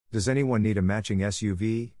Does anyone need a matching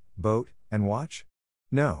SUV, boat, and watch?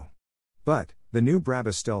 No. But, the new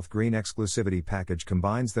Brabus Stealth Green Exclusivity package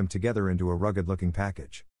combines them together into a rugged-looking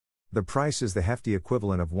package. The price is the hefty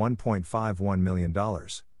equivalent of $1.51 million,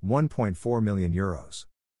 1.4 million euros.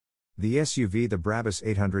 The SUV, the Brabus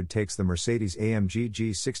 800, takes the Mercedes-AMG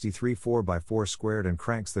G63 4x4 squared and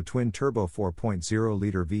cranks the twin-turbo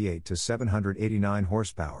 4.0-liter V8 to 789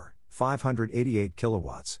 horsepower, 588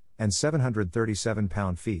 kilowatts, and 737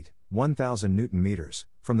 pound-feet, 1,000 newton-meters,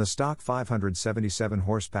 from the stock 577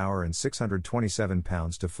 horsepower and 627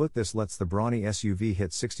 pounds-to-foot. This lets the brawny SUV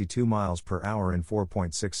hit 62 miles per hour in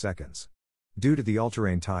 4.6 seconds. Due to the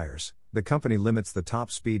all-terrain tires, the company limits the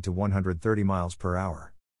top speed to 130 miles per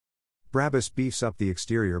hour. Brabus beefs up the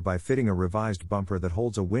exterior by fitting a revised bumper that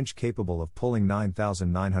holds a winch capable of pulling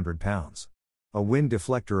 9,900 pounds. A wind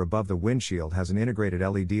deflector above the windshield has an integrated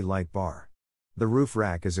LED light bar. The roof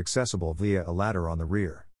rack is accessible via a ladder on the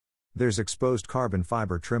rear. There's exposed carbon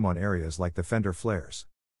fiber trim on areas like the fender flares.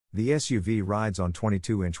 The SUV rides on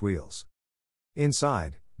 22-inch wheels.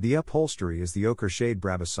 Inside, the upholstery is the ochre shade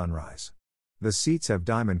Brabus Sunrise. The seats have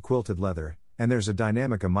diamond quilted leather, and there's a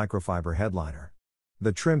Dynamica microfiber headliner.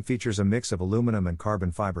 The trim features a mix of aluminum and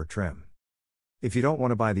carbon fiber trim. If you don't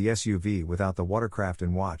want to buy the SUV without the watercraft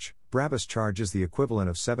and watch, Brabus charges the equivalent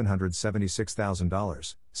of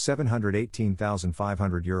 $776,000,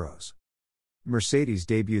 718,500 euros. Mercedes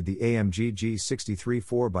debuted the AMG G63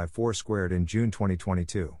 4x4 squared in June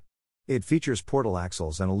 2022. It features portal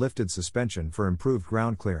axles and a lifted suspension for improved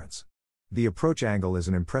ground clearance. The approach angle is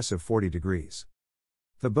an impressive 40 degrees.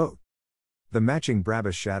 The boat. The matching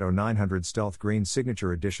Brabus Shadow 900 Stealth Green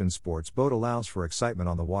Signature Edition sports boat allows for excitement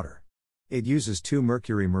on the water. It uses two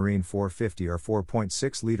Mercury Marine 450 or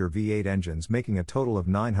 4.6-liter V8 engines, making a total of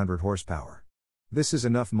 900 horsepower. This is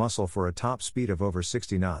enough muscle for a top speed of over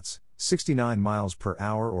 60 knots, 69 miles per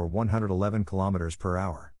hour or 111 kilometers per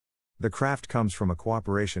hour. The craft comes from a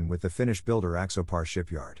cooperation with the Finnish builder Axopar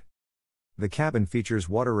shipyard. The cabin features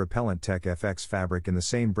water-repellent Tech FX fabric in the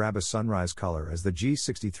same Brabus Sunrise color as the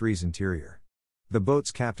G63's interior. The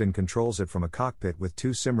boat's captain controls it from a cockpit with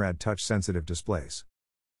two Simrad touch-sensitive displays.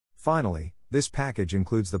 Finally, this package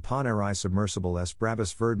includes the Panerai Submersible S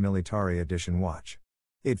Brabus Verde Militare Edition watch.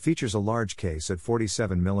 It features a large case at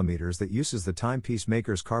 47mm that uses the timepiece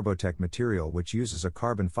maker's Carbotech material, which uses a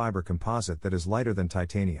carbon fiber composite that is lighter than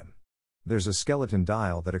titanium. There's a skeleton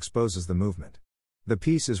dial that exposes the movement. The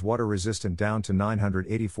piece is water resistant down to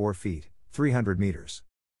 984 feet, 300 meters.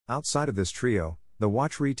 Outside of this trio, the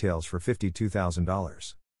watch retails for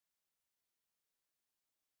 $52,000.